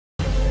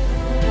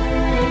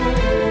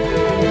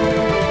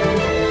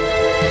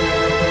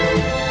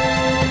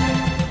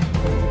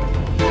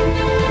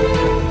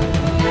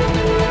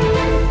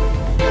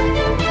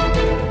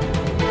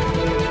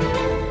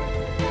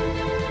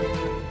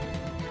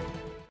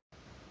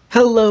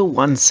Hello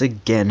once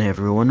again,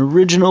 everyone.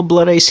 Original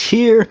Blood Ice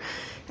here,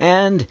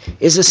 and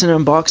is this an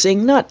unboxing?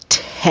 Not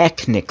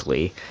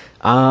technically.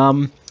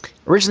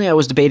 Originally I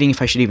was debating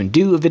if I should even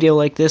do a video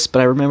like this,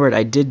 but I remembered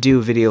I did do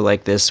a video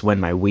like this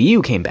when my Wii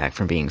U came back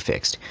from being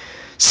fixed.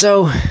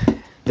 So,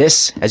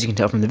 this, as you can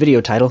tell from the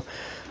video title,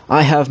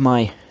 I have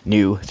my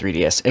new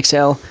 3DS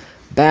XL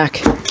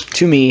back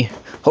to me.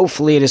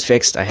 Hopefully it is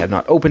fixed. I have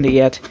not opened it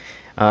yet.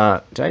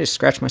 Did I just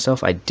scratch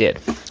myself? I did,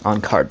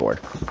 on cardboard.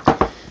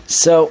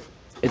 So,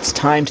 it's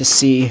time to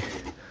see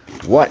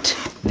what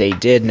they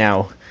did.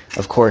 Now,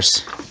 of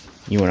course,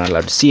 you are not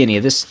allowed to see any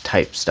of this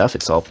type stuff.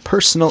 It's all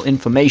personal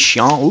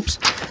information,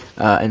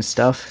 and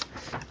stuff.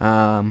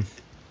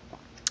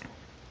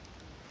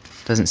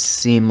 Doesn't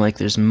seem like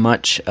there's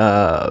much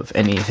of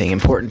anything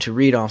important to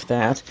read off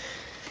that.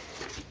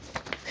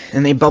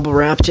 And they bubble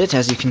wrapped it,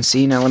 as you can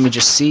see. Now let me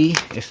just see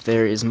if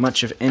there is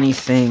much of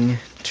anything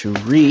to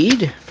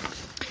read.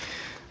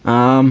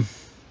 I'll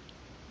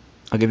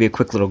give you a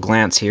quick little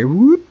glance here.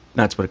 Whoop.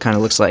 That's what it kind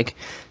of looks like.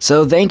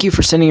 So, thank you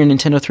for sending your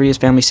Nintendo 3DS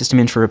family system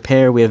in for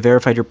repair. We have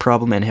verified your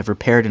problem and have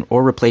repaired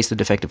or replaced the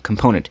defective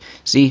component.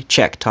 See?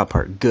 Check. Top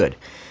part. Good.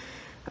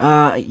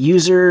 Your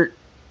user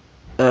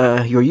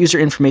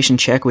information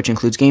check, which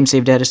includes game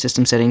save data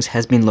system settings,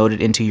 has been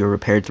loaded into your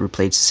repaired to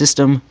replaced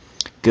system.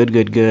 Good,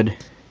 good, good.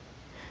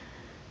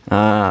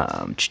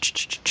 And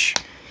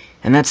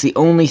that's the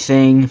only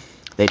thing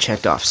they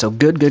checked off. So,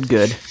 good, good,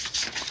 good.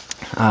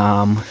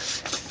 Let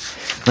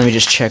me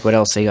just check what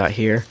else they got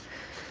here.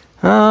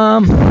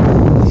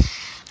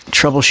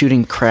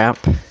 Troubleshooting crap,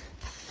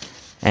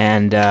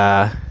 and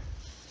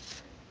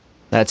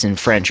that's in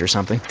French or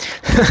something.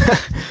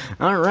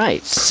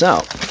 Alright,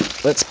 so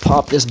let's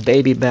pop this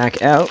baby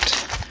back out.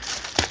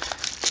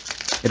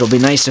 It'll be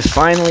nice to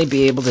finally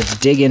be able to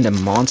dig into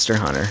Monster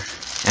Hunter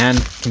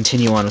and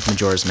continue on with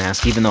Majora's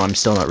Mask, even though I'm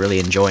still not really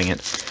enjoying it.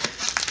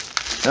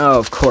 Oh,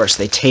 of course,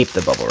 they taped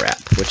the bubble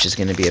wrap, which is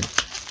going to be a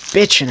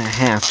bitch and a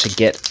half to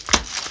get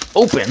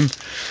open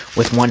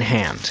with one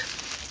hand.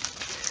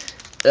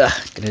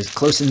 Get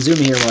close and zoom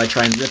here while I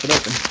try and rip it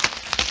open.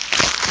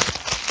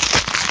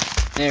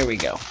 There we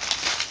go.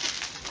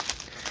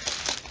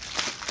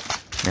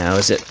 Now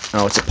is it...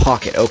 Oh, it's a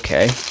pocket.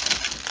 Okay.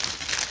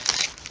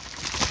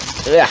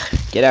 Ugh,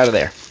 get out of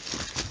there.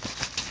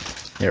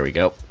 There we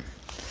go.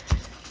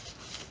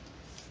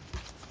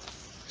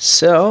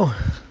 So,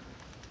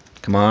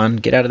 come on,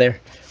 get out of there.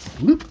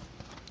 Whoop.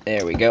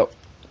 There we go.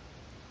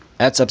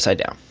 That's upside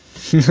down.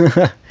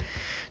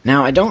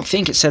 Now, I don't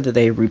think it said that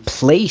they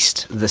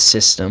replaced the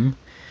system,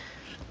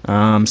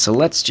 so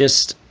let's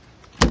just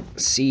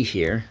see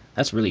here.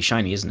 That's really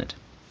shiny, isn't it?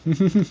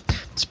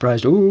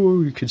 Surprised.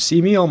 Oh, you could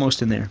see me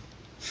almost in there.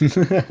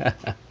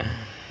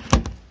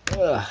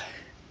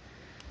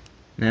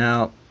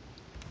 Now,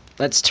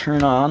 let's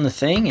turn on the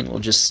thing, and we'll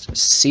just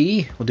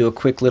see. We'll do a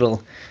quick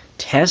little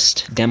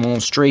test,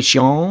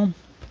 demonstration.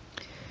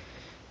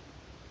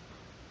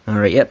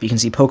 Alright, yep, you can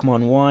see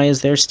Pokemon Y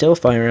is there still,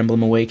 Fire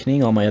Emblem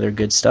Awakening, all my other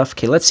good stuff.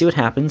 Okay, let's see what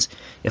happens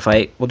if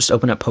we'll just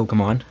open up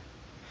Pokemon.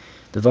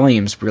 The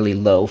volume's really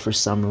low for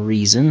some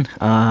reason.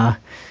 I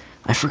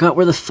forgot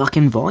where the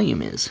fucking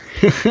volume is.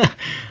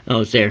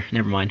 Oh, it's there,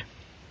 never mind.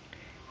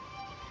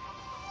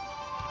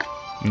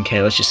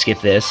 Okay, let's just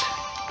skip this.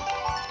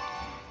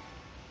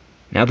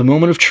 Now the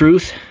moment of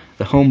truth,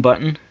 the home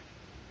button.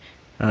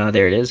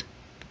 There it is.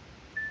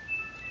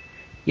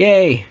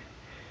 Yay!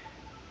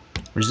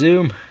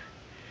 Resume.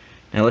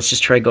 Now let's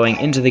just try going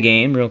into the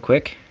game real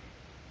quick.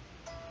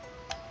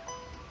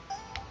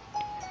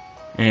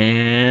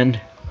 And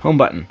home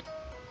button.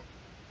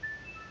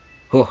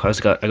 Oh, I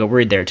got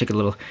worried there. It took a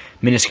little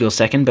minuscule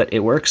second, but it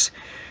works.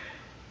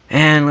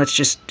 And let's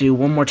just do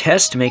one more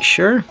test to make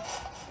sure.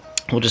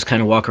 We'll just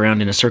kind of walk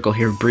around in a circle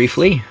here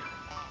briefly.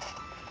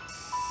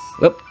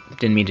 Whoop,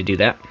 didn't mean to do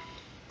that.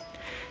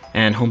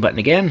 And home button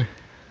again.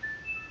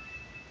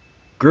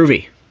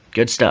 Groovy.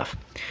 Good stuff.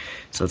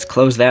 So let's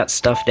close that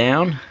stuff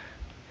down.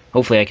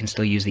 Hopefully I can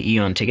still use the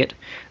Eon ticket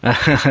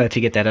to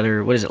get that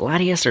other, what is it,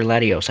 Latios or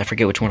Latios? I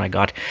forget which one I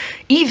got.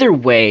 Either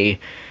way,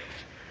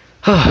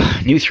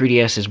 new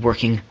 3DS is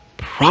working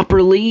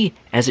properly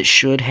as it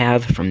should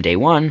have from day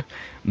one,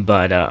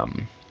 but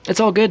it's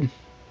all good,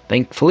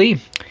 thankfully.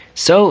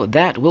 So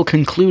that will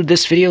conclude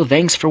this video.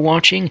 Thanks for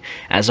watching.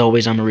 As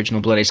always, I'm Original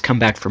Blood Ice. Come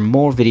back for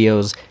more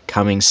videos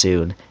coming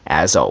soon,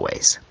 as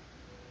always.